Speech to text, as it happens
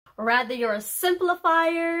Rather you're a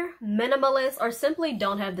simplifier, minimalist, or simply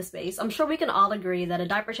don't have the space, I'm sure we can all agree that a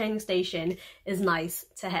diaper changing station is nice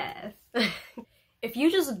to have. If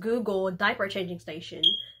you just Google diaper changing station,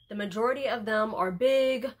 the majority of them are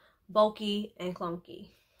big, bulky, and clunky.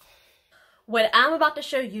 What I'm about to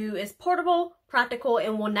show you is portable, practical,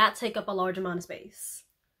 and will not take up a large amount of space.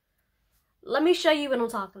 Let me show you what I'm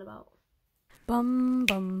talking about. Bum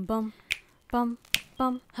bum bum bum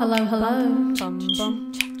bum. Hello, hello. Bum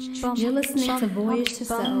bum. You're listening to Voyage to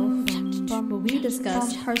Self, where we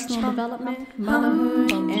discuss personal development,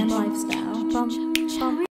 motherhood, and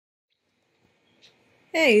lifestyle.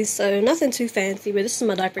 Hey, so nothing too fancy, but this is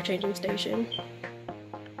my diaper changing station.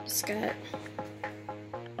 Just got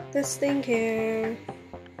this thing here,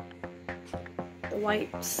 the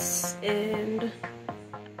wipes, and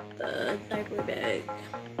the diaper bag.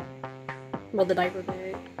 Well, the diaper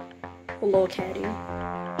bag, a little caddy.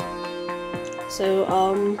 So,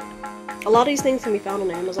 a lot of these things can be found on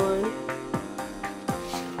Amazon.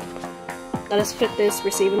 I just fit this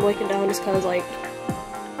receiving blanket down just cause, like,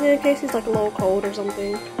 in case he's like a little cold or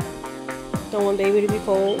something. Don't want baby to be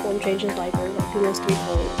cold. Don't change his diaper. Like, he wants to be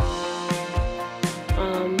cold.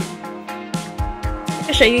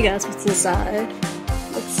 I'll show you guys what's inside.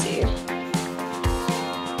 Let's see.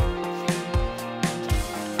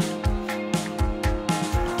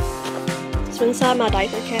 So inside my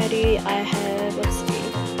diaper caddy, I have, let's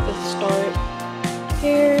see, let's start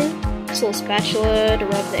here. This little spatula to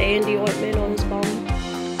rub the D Ointment on his bum.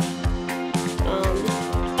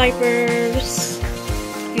 Diapers.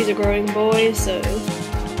 These are growing boys, so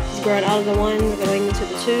he's growing out of the one, going into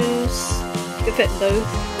the twos. You can fit both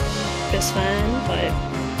just fine, but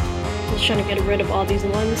I'm just trying to get rid of all these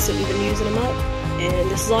ones so we've been using them up,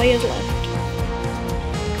 and this is all he has left.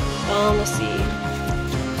 Let's see.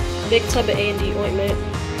 Big tub of D Ointment.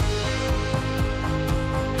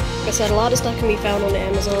 Like I said, a lot of stuff can be found on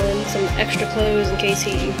Amazon. Some extra clothes in case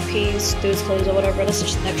he pees through his clothes or whatever. That's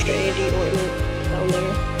just extra D Ointment down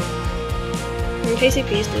there. In case he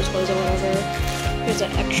pees through his clothes or whatever. Here's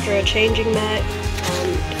an extra changing mat.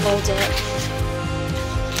 Folds up.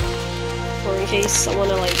 Or in case I want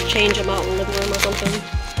to like change him out in the living room or something.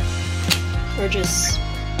 Or just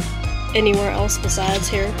anywhere else besides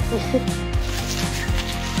here.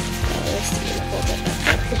 Let's see, fold that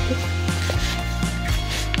back up.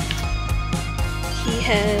 He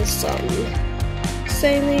has some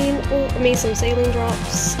saline, some saline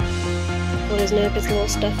drops. On his nip, it's a little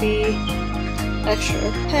stuffy.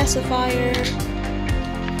 Extra pacifier.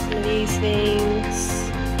 Some of these things.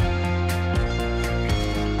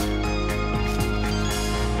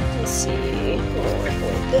 Let's see, we'll work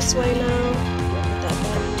it this way now. Put that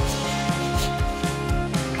back.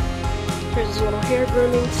 Here's his little hair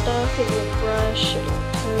grooming stuff, his little brush, a little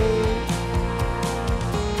comb.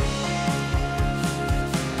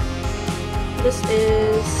 This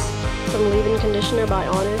is some leave-in conditioner by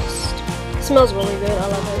Honest. It smells really good, I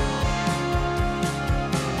love it.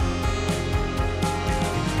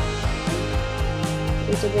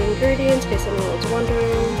 These are the ingredients, in case anyone was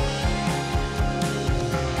wondering.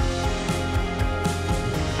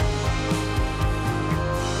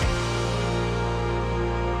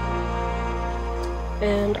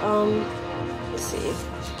 And, let's see.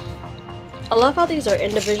 I love how these are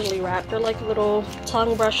individually wrapped. They're like little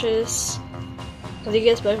tongue brushes. Because he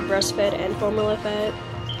gets both breastfed and formula fed.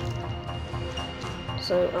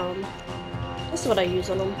 So, this is what I use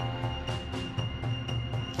on them.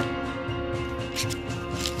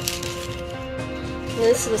 And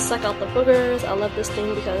this is to suck out the boogers. I love this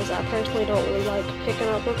thing because I personally don't really like picking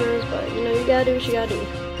out boogers, but you know, you gotta do what you gotta do.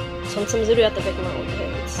 Sometimes you do have to pick them out with the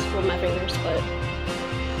hands, with my fingers, but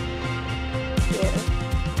yeah.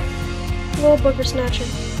 Little booger snatcher.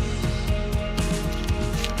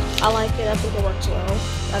 I like it, I think it works well.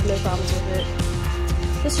 I have no problems with it.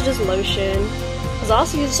 This is just lotion. Because I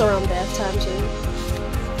also use this around bath time too.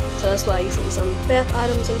 So that's why you see some bath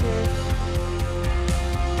items in here.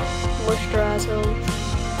 Moisturize them.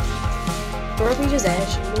 Or if you just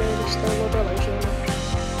ash, you know, just throw a little bit of lotion in there.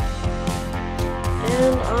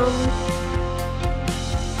 And,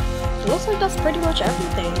 it looks like that's pretty much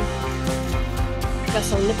everything. Got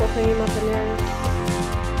some nipple cream up in there.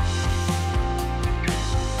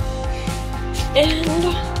 And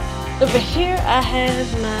over here I have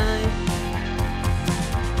my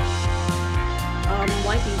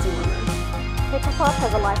wipes warmer. Paper Pop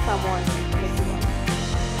has a lifetime warranty.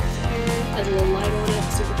 Has a little light on it,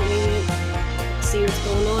 super convenient. See what's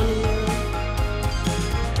going on in there.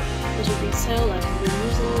 As you can tell, I have been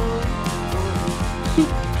using them.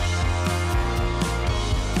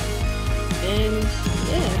 And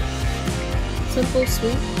yeah. Simple,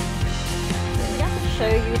 sweet. I have to show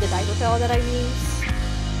you the diaper pail that I use.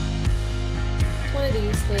 It's one of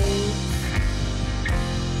these things.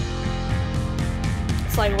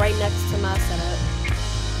 It's like right next to my setup.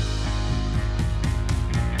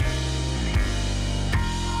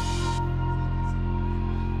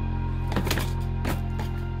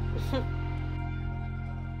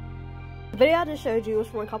 The video I just showed you was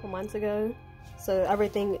from a couple months ago, so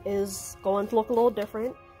everything is going to look a little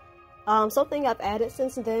different. Something I've added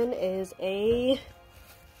since then is a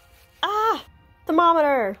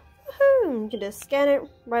thermometer. Woohoo! You can just scan it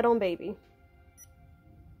right on baby.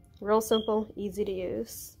 Real simple, easy to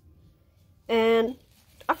use. And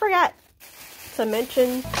I forgot to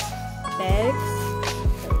mention bags.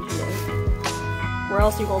 Where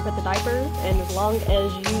else you gonna put the diaper? And as long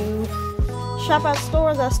as you shop at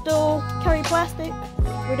stores that still carry plastic,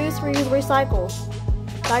 reduce, reuse, recycle.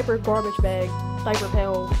 Diaper garbage bag, diaper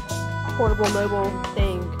pail, portable mobile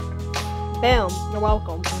thing. Bam, you're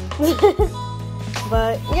welcome.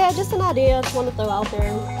 But yeah, just an idea I just want to throw out there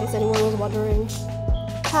in case anyone was wondering.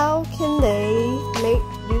 How can they make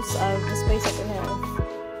use of the space that they have?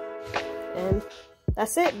 And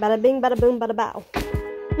that's it. Bada bing, bada boom, bada bow.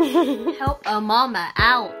 Help a mama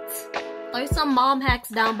out. Throw some mom hacks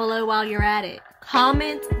down below while you're at it.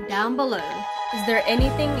 Comment down below. Is there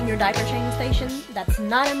anything in your diaper changing station that's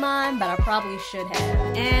not in mine but I probably should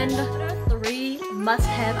have? And 3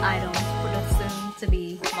 must-have items for the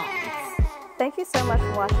soon-to-be moms. Thank you so much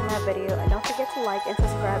for watching that video, and don't forget to like and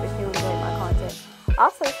subscribe if you enjoyed my content.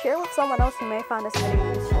 Also, share with someone else who may find this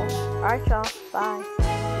video useful. Alright y'all, bye.